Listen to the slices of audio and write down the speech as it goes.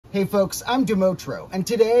Hey folks, I'm Domotro, and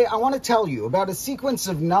today I want to tell you about a sequence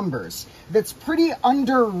of numbers that's pretty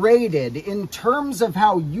underrated in terms of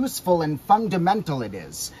how useful and fundamental it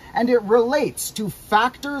is. And it relates to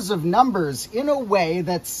factors of numbers in a way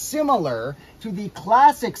that's similar to the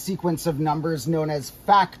classic sequence of numbers known as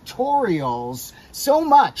factorials, so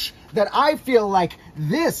much that I feel like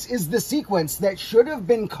this is the sequence that should have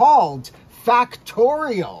been called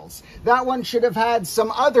factorials. That one should have had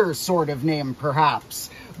some other sort of name, perhaps.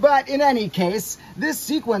 But in any case, this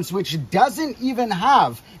sequence, which doesn't even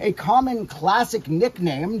have a common classic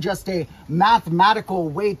nickname, just a mathematical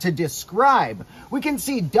way to describe, we can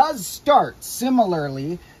see does start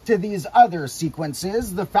similarly to these other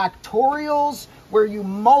sequences, the factorials, where you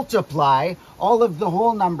multiply all of the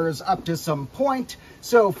whole numbers up to some point.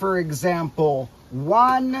 So for example,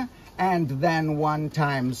 1, and then 1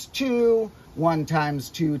 times 2, 1 times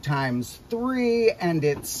 2 times 3, and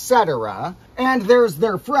etc. And there's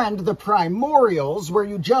their friend, the primorials, where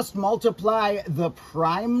you just multiply the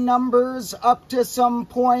prime numbers up to some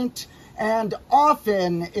point. And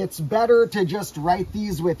often it's better to just write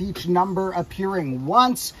these with each number appearing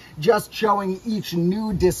once, just showing each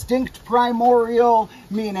new distinct primorial,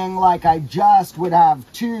 meaning like I just would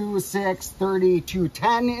have 2, 6, 30, 2,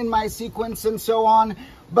 10 in my sequence and so on.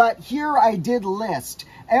 But here I did list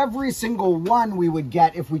every single one we would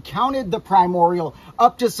get if we counted the primorial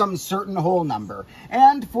up to some certain whole number.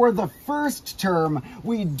 And for the first term,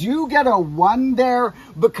 we do get a 1 there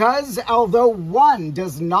because although 1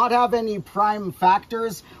 does not have any prime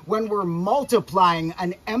factors, when we're multiplying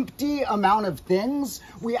an empty amount of things,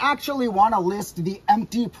 we actually want to list the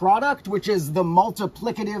empty product, which is the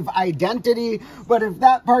multiplicative identity. But if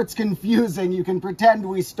that part's confusing, you can pretend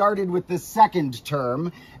we started with the second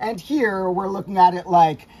term. And here we're looking at it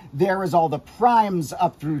like there is all the primes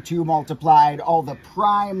up through 2 multiplied, all the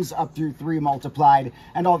primes up through 3 multiplied,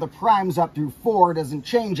 and all the primes up through 4 doesn't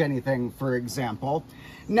change anything, for example.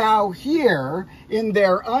 Now here, in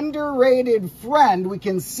their underrated friend, we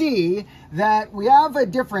can see that we have a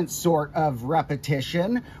different sort of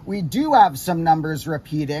repetition. We do have some numbers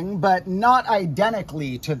repeating, but not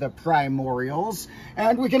identically to the primorials.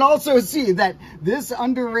 And we can also see that this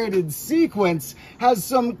underrated sequence has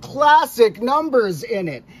some classic numbers in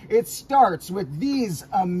it. It starts with these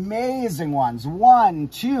amazing ones, 1,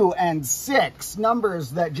 2, and 6,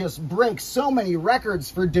 numbers that just break so many records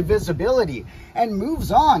for divisibility, and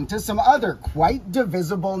moves on to some other quite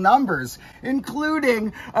divisible numbers,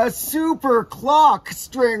 including a super clock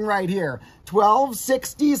string right here. 12,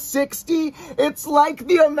 60, 60. It's like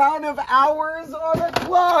the amount of hours on a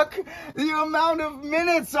clock, the amount of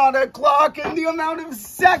minutes on a clock, and the amount of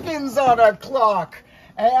seconds on a clock.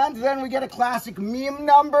 And then we get a classic meme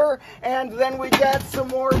number, and then we get some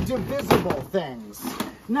more divisible things.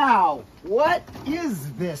 Now, what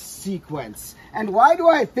is this sequence? And why do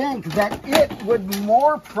I think that it would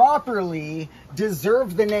more properly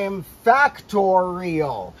deserve the name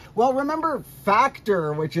factorial? Well, remember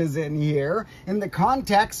factor, which is in here, in the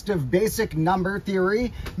context of basic number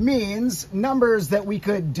theory, means numbers that we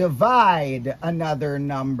could divide another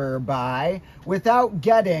number by without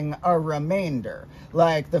getting a remainder.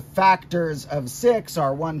 Like the factors of 6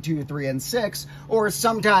 are 1, 2, 3, and 6, or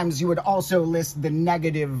sometimes you would also list the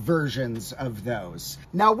negative versions of those.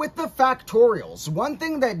 Now with the factorials, one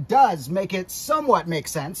thing that does make it somewhat make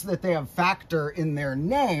sense that they have factor in their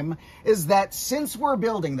name is that since we're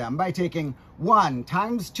building them by taking 1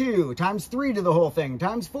 times 2 times 3 to the whole thing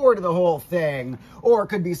times 4 to the whole thing, or it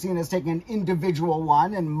could be seen as taking an individual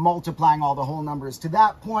one and multiplying all the whole numbers to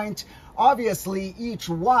that point, obviously each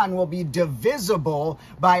one will be divisible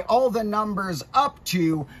by all the numbers up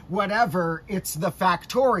to whatever it's the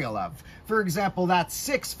factorial of. For example, that's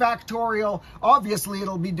 6 factorial. Obviously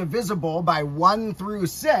it'll be divisible by 1 through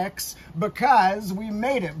 6 because we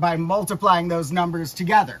made it by multiplying those numbers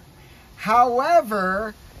together.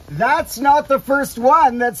 However, that's not the first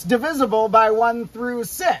one that's divisible by 1 through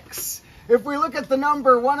 6. If we look at the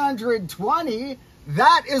number 120,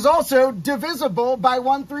 that is also divisible by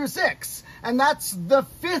 1 through 6. And that's the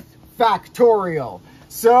 5th factorial.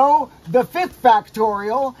 So the 5th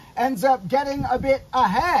factorial ends up getting a bit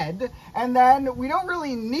ahead. And then we don't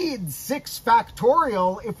really need 6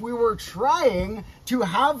 factorial if we were trying to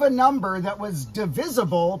have a number that was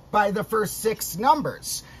divisible by the first 6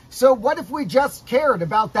 numbers. So what if we just cared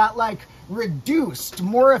about that like reduced,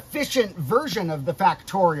 more efficient version of the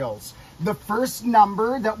factorials? The first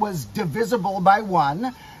number that was divisible by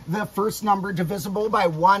 1, the first number divisible by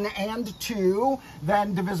 1 and 2,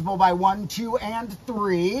 then divisible by 1, 2, and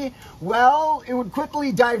 3, well, it would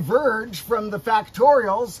quickly diverge from the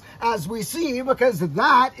factorials, as we see, because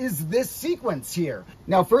that is this sequence here.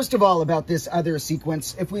 Now, first of all, about this other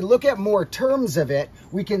sequence, if we look at more terms of it,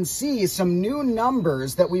 we can see some new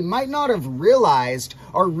numbers that we might not have realized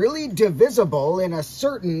are really divisible in a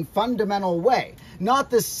certain fundamental way. Not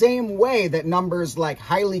the same way that numbers like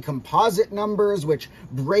highly composite numbers, which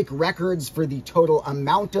break records for the total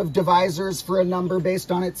amount of divisors for a number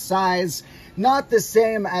based on its size, not the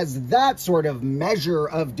same as that sort of measure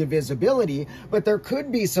of divisibility, but there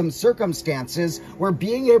could be some circumstances where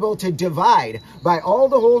being able to divide by all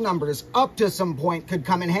the whole numbers up to some point could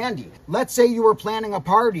come in handy. Let's say you were planning a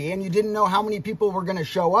party and you didn't know how many people were going to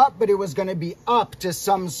show up, but it was going to be up to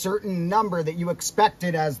some certain number that you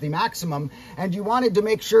expected as the maximum, and you wanted to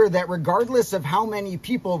make sure that regardless of how many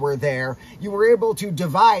people were there, you were able to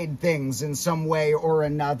divide things in some way or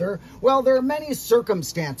another. Well, there are many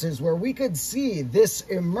circumstances where we could see this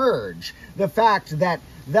emerge. The fact that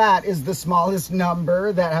that is the smallest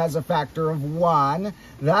number that has a factor of 1.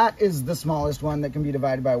 That is the smallest one that can be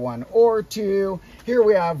divided by 1 or 2. Here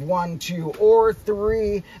we have 1, 2, or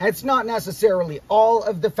 3. And it's not necessarily all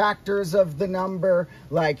of the factors of the number.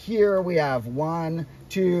 Like here we have 1,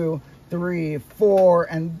 2, 3, 4,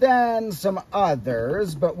 and then some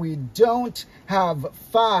others, but we don't have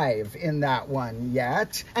 5 in that one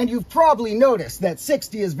yet. And you've probably noticed that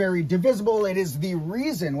 60 is very divisible. It is the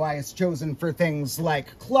reason why it's chosen for things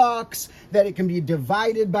like clocks, that it can be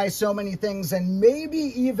divided by so many things, and maybe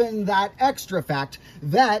even that extra fact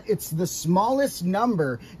that it's the smallest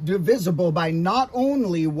number divisible by not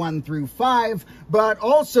only 1 through 5, but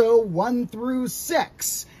also 1 through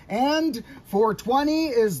 6. And 420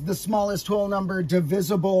 is the smallest whole number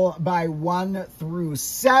divisible by 1 through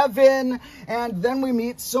 7. And then we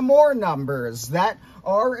meet some more numbers that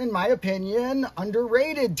are, in my opinion,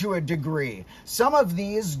 underrated to a degree. Some of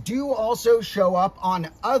these do also show up on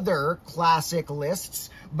other classic lists,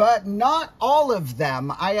 but not all of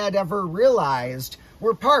them I had ever realized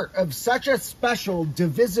were part of such a special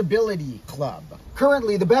divisibility club.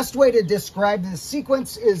 Currently, the best way to describe this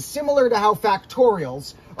sequence is similar to how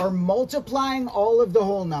factorials are multiplying all of the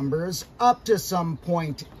whole numbers up to some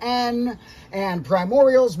point n, and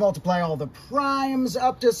primorials multiply all the primes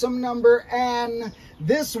up to some number n.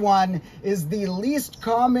 This one is the least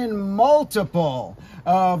common multiple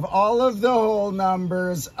of all of the whole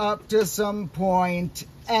numbers up to some point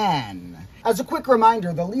n. As a quick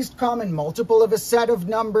reminder, the least common multiple of a set of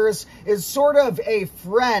numbers is sort of a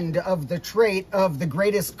friend of the trait of the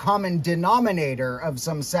greatest common denominator of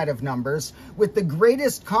some set of numbers. With the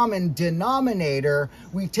greatest common denominator,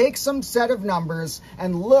 we take some set of numbers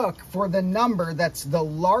and look for the number that's the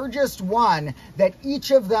largest one that each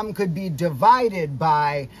of them could be divided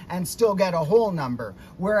by and still get a whole number.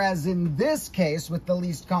 Whereas in this case, with the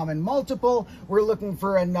least common multiple, we're looking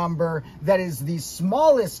for a number that is the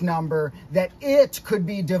smallest number that it could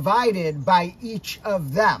be divided by each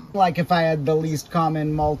of them. Like if I had the least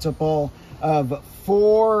common multiple of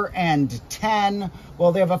 4 and 10,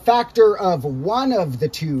 well, they have a factor of one of the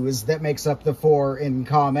 2's that makes up the 4 in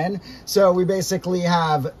common. So we basically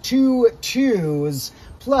have 2 2's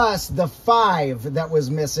plus the 5 that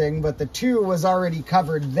was missing, but the 2 was already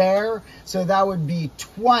covered there, so that would be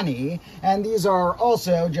 20. And these are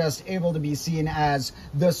also just able to be seen as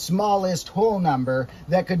the smallest whole number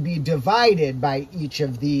that could be divided by each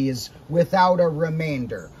of these without a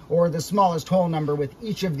remainder, or the smallest whole number with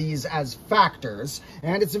each of these as factors.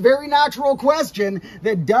 And it's a very natural question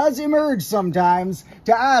that does emerge sometimes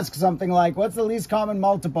to ask something like, what's the least common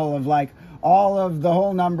multiple of like all of the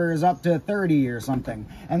whole numbers up to 30 or something?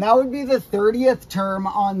 And that would be the 30th term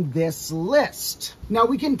on this list. Now,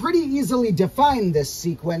 we can pretty easily define this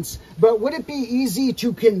sequence, but would it be easy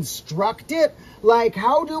to construct it? Like,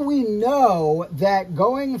 how do we know that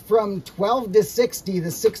going from 12 to 60, the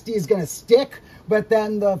 60 is going to stick, but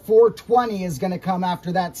then the 420 is going to come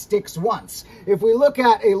after that sticks once? If we look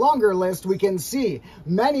at a longer list, we can see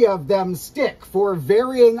many of them stick for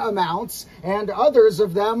varying amounts, and others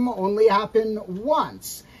of them only happen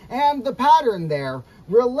once. And the pattern there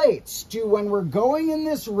relates to when we're going in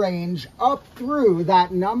this range up through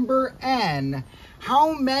that number n,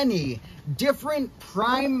 how many different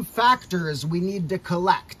prime factors we need to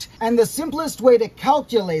collect. And the simplest way to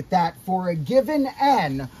calculate that for a given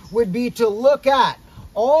n would be to look at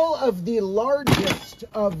all of the largest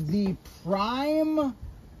of the prime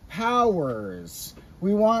powers.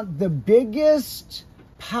 We want the biggest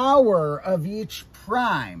power of each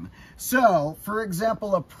prime. So, for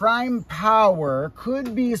example, a prime power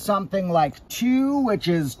could be something like 2, which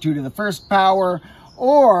is 2 to the first power,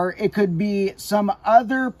 or it could be some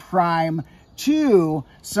other prime to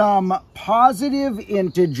some positive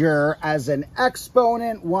integer as an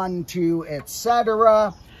exponent, 1, 2,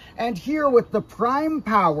 etc. And here with the prime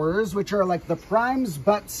powers, which are like the primes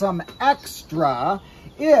but some extra,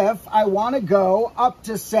 if I want to go up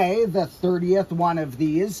to, say, the 30th one of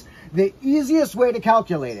these, the easiest way to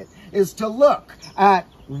calculate it is to look at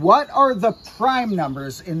what are the prime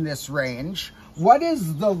numbers in this range, what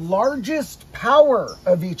is the largest power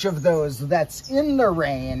of each of those that's in the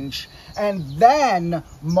range, and then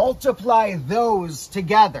multiply those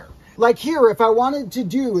together. Like here, if I wanted to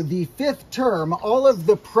do the 5th term, all of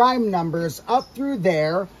the prime numbers up through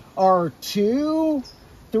there are 2,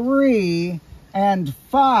 3, and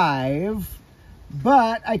 5,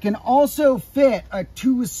 but I can also fit a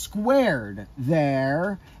 2 squared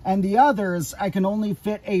there, and the others I can only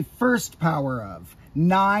fit a first power of.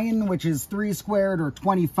 9, which is 3 squared, or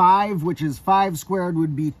 25, which is 5 squared,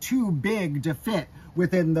 would be too big to fit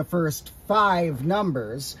within the first 5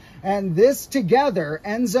 numbers. And this together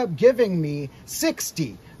ends up giving me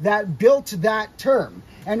 60 that built that term.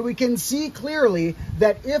 And we can see clearly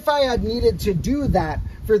that if I had needed to do that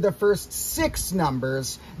for the first 6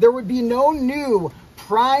 numbers, there would be no new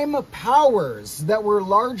prime powers that were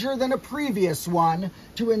larger than a previous one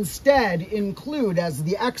to instead include as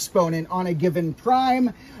the exponent on a given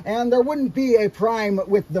prime, and there wouldn't be a prime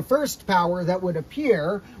with the first power that would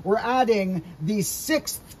appear. We're adding the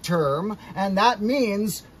 6th term, and that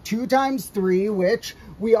means 2 times 3, which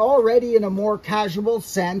we already in a more casual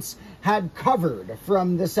sense had covered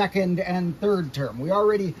from the 2nd and 3rd term. We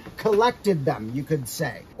already collected them, you could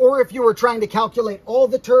say. Or if you were trying to calculate all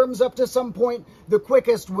the terms up to some point, the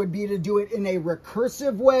quickest would be to do it in a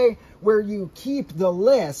recursive way where you keep the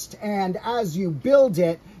list, and as you build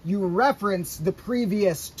it, you reference the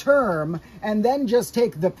previous term and then just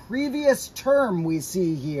take the previous term we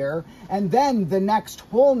see here and then the next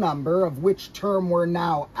whole number of which term we're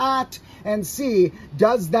now at and see,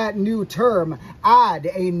 does that new term add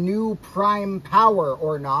a new prime power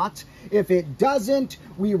or not? If it doesn't,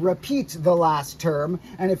 we repeat the last term,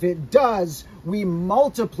 and if it does, we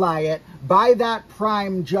multiply it by that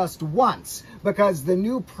prime just once, because the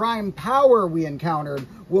new prime power we encountered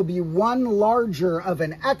will be 1 larger of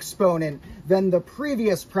an exponent than the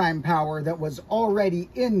previous prime power that was already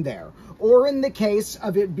in there. Or in the case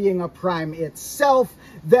of it being a prime itself,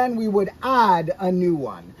 then we would add a new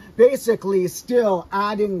one. Basically still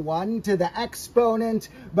adding 1 to the exponent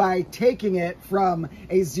by taking it from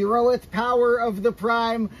a 0th power of the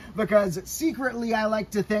prime, because secretly I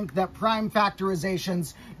like to think that prime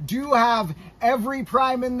factorizations do have every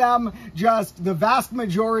prime in them, just the vast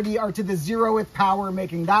majority are to the 0th power,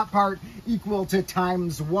 making that part equal to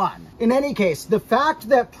times 1. In any case, the fact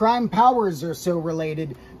that prime powers are so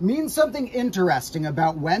related means something interesting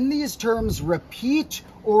about when these terms repeat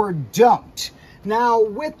or don't. Now,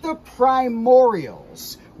 with the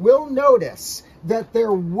primorials, we'll notice that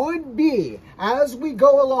there would be, as we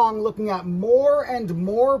go along looking at more and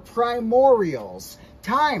more primorials,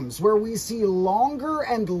 times where we see longer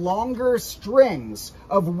and longer strings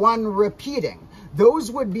of 1 repeating.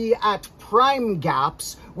 Those would be at prime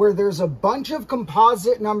gaps, where there's a bunch of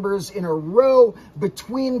composite numbers in a row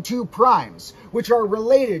between 2 primes, which are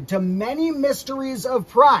related to many mysteries of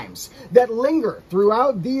primes that linger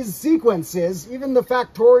throughout these sequences, even the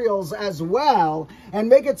factorials as well, and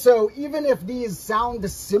make it so even if these sound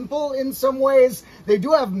simple in some ways, they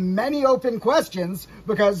do have many open questions,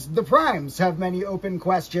 because the primes have many open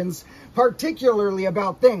questions, particularly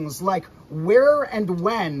about things like where and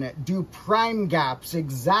when do prime gaps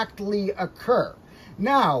exactly occur.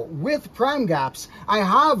 Now, with prime gaps, I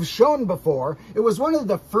have shown before, it was one of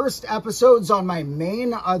the first episodes on my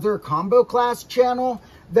main other combo class channel,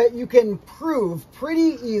 that you can prove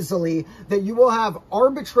pretty easily that you will have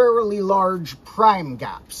arbitrarily large prime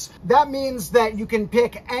gaps. That means that you can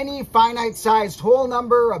pick any finite-sized whole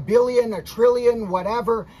number, a billion, a trillion,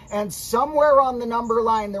 whatever, and somewhere on the number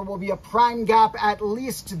line there will be a prime gap at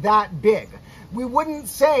least that big. We wouldn't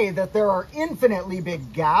say that there are infinitely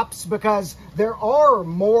big gaps, because there are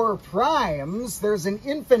more primes. There's an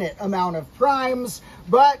infinite amount of primes,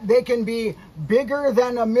 but they can be bigger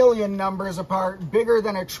than a million numbers apart, bigger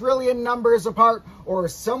than a trillion numbers apart, or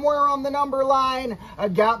somewhere on the number line, a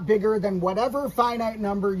gap bigger than whatever finite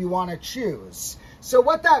number you want to choose. So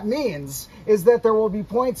what that means is that there will be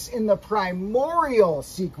points in the primorial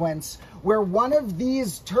sequence where one of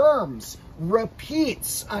these terms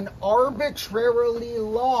repeats an arbitrarily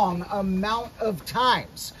long amount of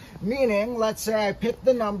times. Meaning, let's say I pick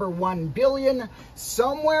the number 1 billion,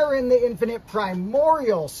 somewhere in the infinite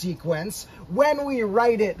primorial sequence, when we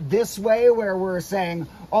write it this way, where we're saying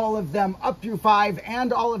all of them up through 5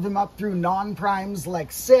 and all of them up through non-primes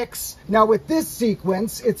like 6. Now with this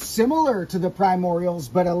sequence, it's similar to the primorials,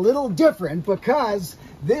 but a little different because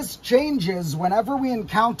this changes whenever we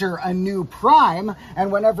encounter a new prime,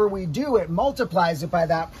 and whenever we do, it multiplies it by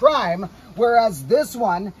that prime, whereas this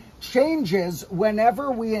one changes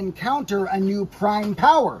whenever we encounter a new prime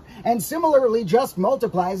power, and similarly just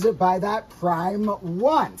multiplies it by that prime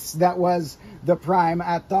once. That was the prime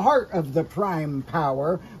at the heart of the prime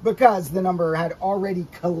power, because the number had already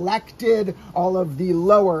collected all of the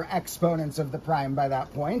lower exponents of the prime by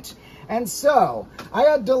that point. And so I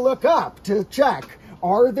had to look up to check,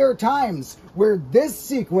 are there times where this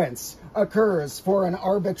sequence occurs for an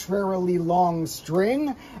arbitrarily long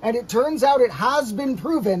string? And it turns out it has been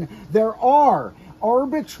proven there are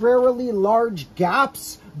arbitrarily large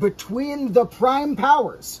gaps between the prime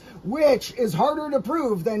powers, which is harder to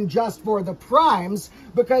prove than just for the primes,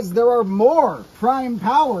 because there are more prime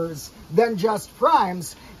powers than just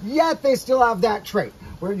primes, yet they still have that trait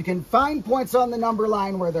where you can find points on the number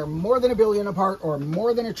line where they're more than 1 billion apart or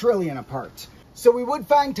more than 1 trillion apart. So we would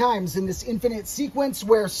find times in this infinite sequence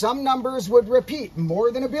where some numbers would repeat more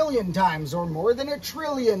than 1 billion times or more than 1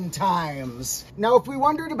 trillion times. Now, if we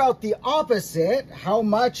wondered about the opposite, how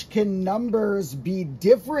much can numbers be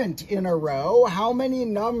different in a row? How many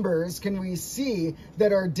numbers can we see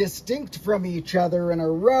that are distinct from each other in a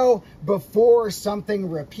row before something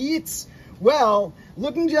repeats? Well,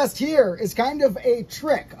 looking just here is kind of a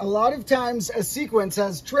trick. A lot of times a sequence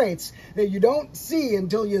has traits that you don't see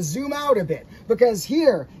until you zoom out a bit, because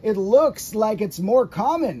here it looks like it's more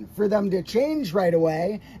common for them to change right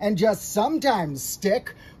away and just sometimes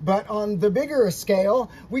stick. But on the bigger scale,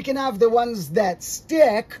 we can have the ones that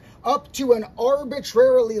stick up to an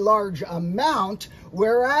arbitrarily large amount,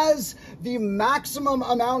 whereas the maximum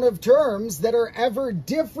amount of terms that are ever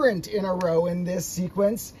different in a row in this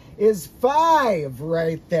sequence is 5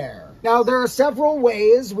 right there. Now, there are several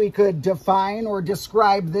ways we could define or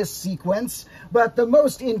describe this sequence, but the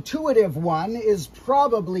most intuitive one is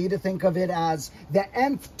probably to think of it as the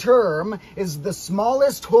nth term is the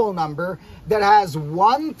smallest whole number that has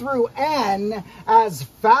 1 through n as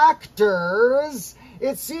factors.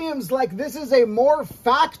 It seems like this is a more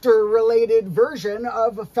factor-related version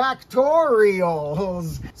of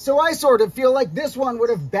factorials. So I sort of feel like this one would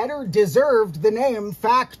have better deserved the name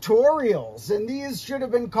factorials. And these should have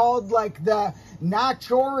been called like the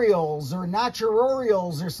naturorials or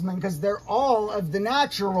naturorials or something, because they're all of the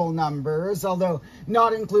natural numbers, although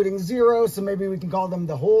not including 0, so maybe we can call them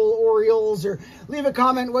the whole orials, or leave a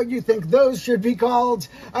comment what you think those should be called.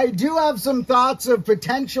 I do have some thoughts of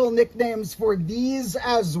potential nicknames for these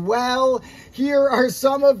as well. Here are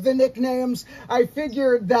some of the nicknames. I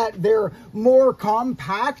figured that they're more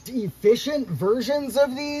compact, efficient versions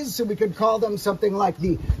of these, so we could call them something like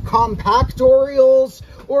the compactorials,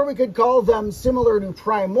 or we could call them, similar to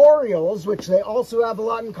primorials, which they also have a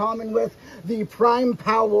lot in common with, the prime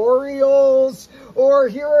powerials. Or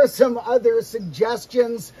here are some other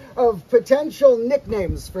suggestions of potential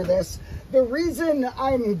nicknames for this. The reason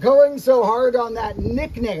I'm going so hard on that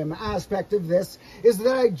nickname aspect of this is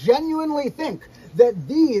that I genuinely think that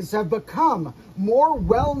these have become more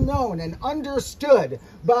well-known and understood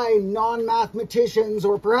by non-mathematicians,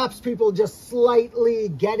 or perhaps people just slightly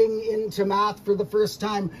getting into math for the first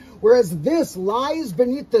time, whereas this lies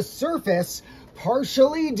beneath the surface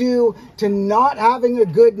partially due to not having a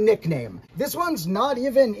good nickname. This one's not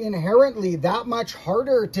even inherently that much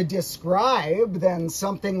harder to describe than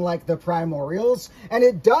something like the primorials, and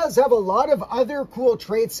it does have a lot of other cool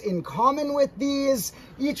traits in common with these.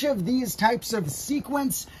 Each of these types of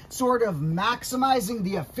sequence sort of maximizing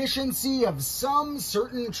the efficiency of some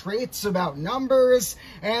certain traits about numbers,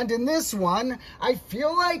 and in this one, I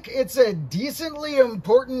feel like it's a decently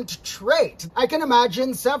important trait. I can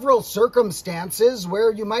imagine several circumstances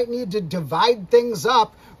where you might need to divide things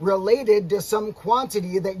up related to some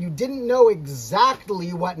quantity that you didn't know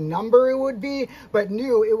exactly what number it would be, but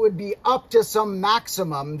knew it would be up to some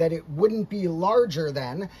maximum that it wouldn't be larger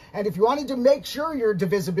than. And if you wanted to make sure your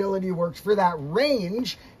divisibility worked for that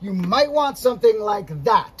range, you might want something like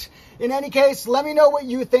that. In any case, let me know what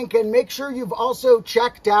you think, and make sure you've also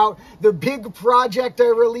checked out the big project I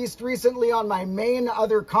released recently on my main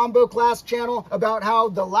other combo class channel about how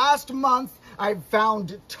the last month I've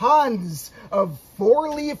found tons of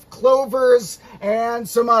 4-leaf clovers and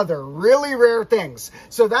some other really rare things.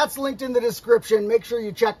 So that's linked in the description. Make sure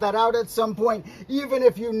you check that out at some point. Even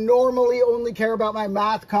if you normally only care about my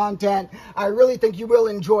math content, I really think you will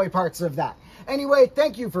enjoy parts of that. Anyway,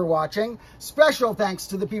 thank you for watching. Special thanks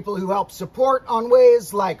to the people who help support on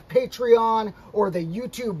ways like Patreon or the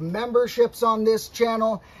YouTube memberships on this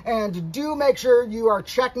channel. And do make sure you are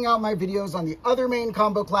checking out my videos on the other main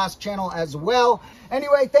combo class channel as well.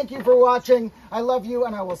 Anyway, thank you for watching. I love you,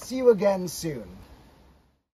 and I will see you again soon.